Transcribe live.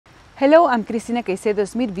Hello, I'm Cristina Caicedo,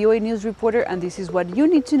 Smit, VOA News reporter, and this is what you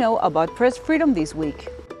need to know about press freedom this week.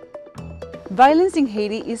 Violence in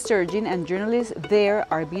Haiti is surging and journalists there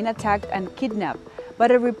are being attacked and kidnapped, but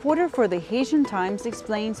a reporter for the Haitian Times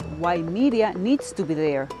explains why media needs to be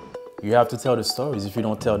there. You have to tell the stories. If you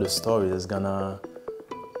don't tell the stories, it's gonna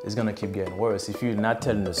keep getting worse. If you're not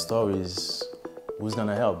telling the stories, who's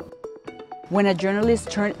gonna help? When a journalist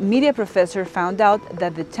turned media professor found out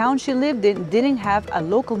that the town she lived in didn't have a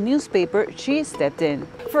local newspaper, she stepped in.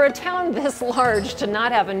 For a town this large to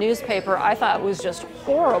not have a newspaper, I thought was just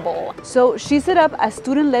horrible. So she set up a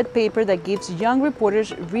student-led paper that gives young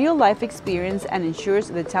reporters real-life experience and ensures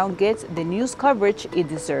the town gets the news coverage it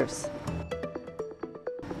deserves.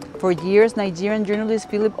 For years, Nigerian journalist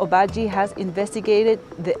Philip Obaji has investigated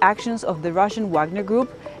the actions of the Russian Wagner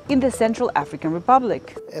Group in the Central African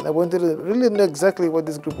Republic. And I wanted to really know exactly what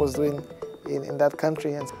this group was doing in that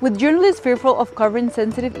country. With journalists fearful of covering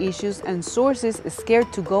sensitive issues and sources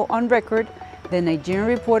scared to go on record, the Nigerian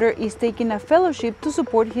reporter is taking a fellowship to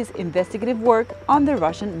support his investigative work on the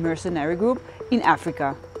Russian mercenary group in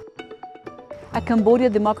Africa. A Cambodia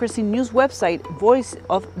democracy news website, Voice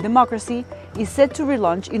of Democracy, is set to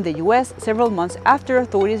relaunch in the US several months after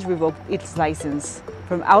authorities revoked its license.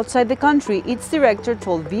 From outside the country, its director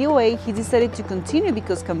told VOA he decided to continue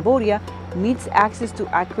because Cambodia needs access to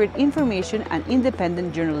accurate information and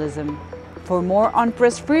independent journalism. For more on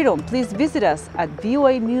press freedom, please visit us at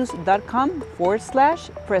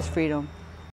voanews.com/press freedom.